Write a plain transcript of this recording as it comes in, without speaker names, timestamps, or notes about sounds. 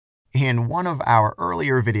In one of our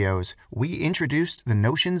earlier videos, we introduced the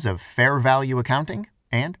notions of fair value accounting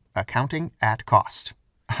and accounting at cost.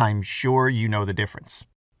 I'm sure you know the difference.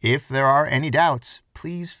 If there are any doubts,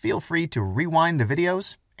 please feel free to rewind the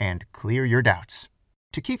videos and clear your doubts.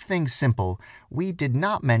 To keep things simple, we did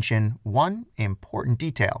not mention one important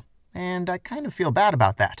detail, and I kind of feel bad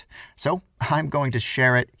about that, so I'm going to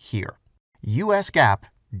share it here. US GAAP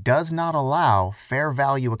does not allow fair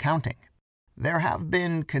value accounting. There have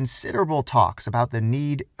been considerable talks about the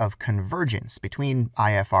need of convergence between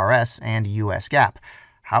IFRS and US GAAP.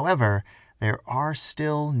 However, there are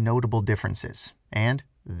still notable differences, and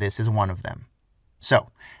this is one of them.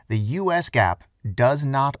 So, the US GAAP does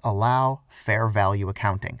not allow fair value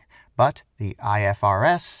accounting, but the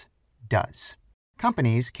IFRS does.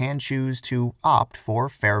 Companies can choose to opt for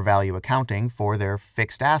fair value accounting for their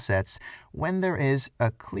fixed assets when there is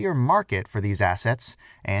a clear market for these assets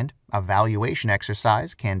and a valuation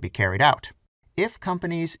exercise can be carried out. If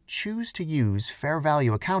companies choose to use fair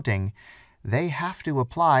value accounting, they have to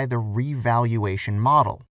apply the revaluation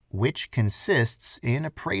model, which consists in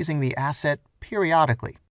appraising the asset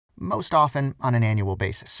periodically, most often on an annual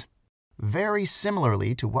basis. Very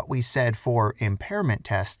similarly to what we said for impairment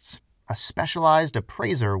tests, a specialized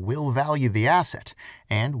appraiser will value the asset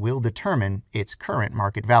and will determine its current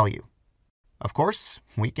market value. Of course,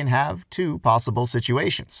 we can have two possible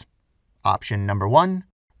situations. Option number one,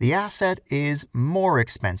 the asset is more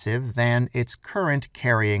expensive than its current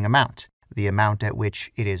carrying amount, the amount at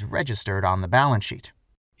which it is registered on the balance sheet.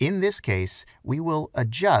 In this case, we will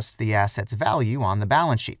adjust the asset's value on the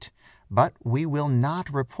balance sheet, but we will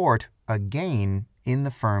not report a gain in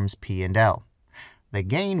the firm's P&L. The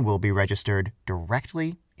gain will be registered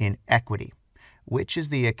directly in equity, which is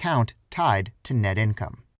the account tied to net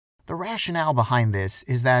income. The rationale behind this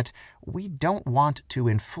is that we don't want to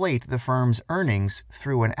inflate the firm's earnings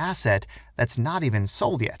through an asset that's not even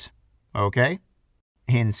sold yet, okay?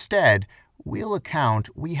 Instead, we'll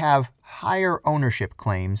account we have higher ownership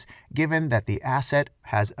claims given that the asset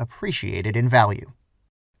has appreciated in value.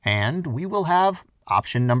 And we will have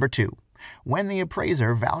option number two, when the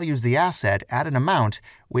appraiser values the asset at an amount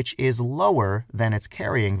which is lower than its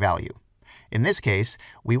carrying value. In this case,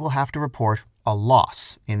 we will have to report a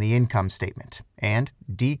loss in the income statement and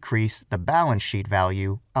decrease the balance sheet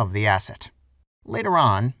value of the asset. Later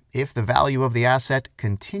on, if the value of the asset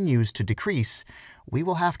continues to decrease, we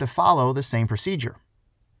will have to follow the same procedure.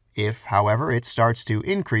 If, however, it starts to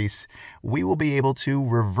increase, we will be able to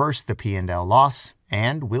reverse the P&L loss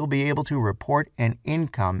and we'll be able to report an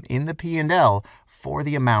income in the P&L for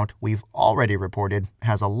the amount we've already reported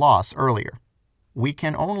as a loss earlier. We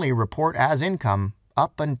can only report as income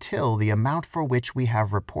up until the amount for which we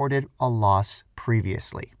have reported a loss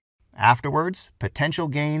previously. Afterwards, potential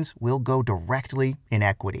gains will go directly in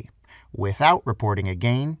equity, without reporting a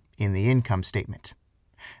gain in the income statement.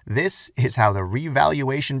 This is how the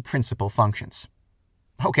revaluation principle functions.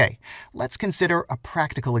 Okay, let's consider a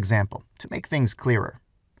practical example to make things clearer.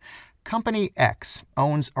 Company X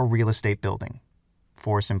owns a real estate building.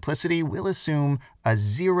 For simplicity, we'll assume a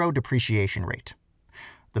zero depreciation rate.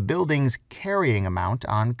 The building's carrying amount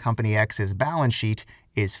on Company X's balance sheet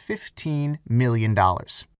is $15 million.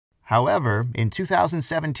 However, in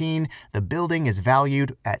 2017, the building is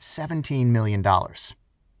valued at $17 million.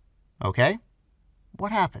 Okay?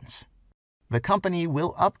 What happens? The company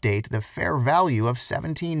will update the fair value of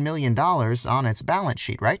 $17 million on its balance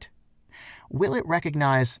sheet, right? Will it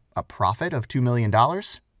recognize a profit of $2 million?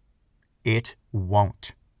 It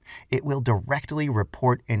won't. It will directly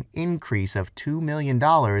report an increase of $2 million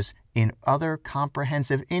in other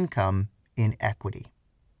comprehensive income in equity.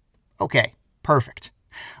 Okay, perfect.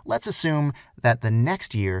 Let's assume that the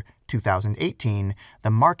next year, 2018,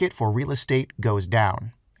 the market for real estate goes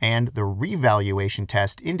down, and the revaluation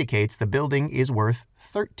test indicates the building is worth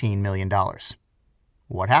 $13 million.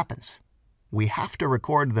 What happens? We have to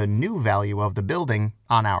record the new value of the building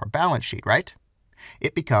on our balance sheet, right?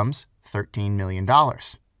 It becomes $13 million.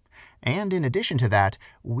 And in addition to that,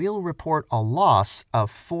 we'll report a loss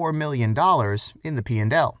of $4 million in the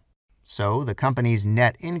P&L. So the company's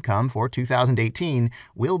net income for 2018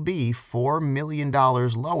 will be $4 million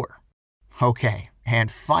lower. Okay,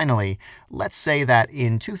 and finally, let's say that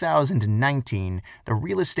in 2019, the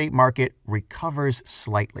real estate market recovers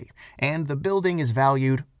slightly, and the building is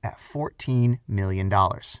valued at $14 million.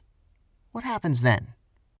 What happens then?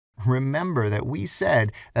 Remember that we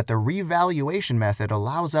said that the revaluation method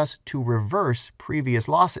allows us to reverse previous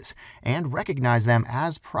losses and recognize them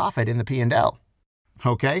as profit in the P&L.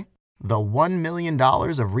 Okay, The $1 million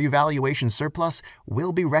of revaluation surplus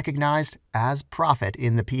will be recognized as profit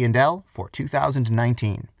in the P&L for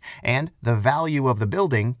 2019, and the value of the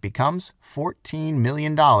building becomes $14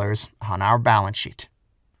 million on our balance sheet.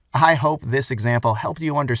 I hope this example helped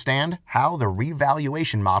you understand how the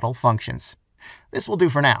revaluation model functions. This will do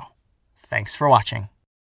for now. Thanks for watching.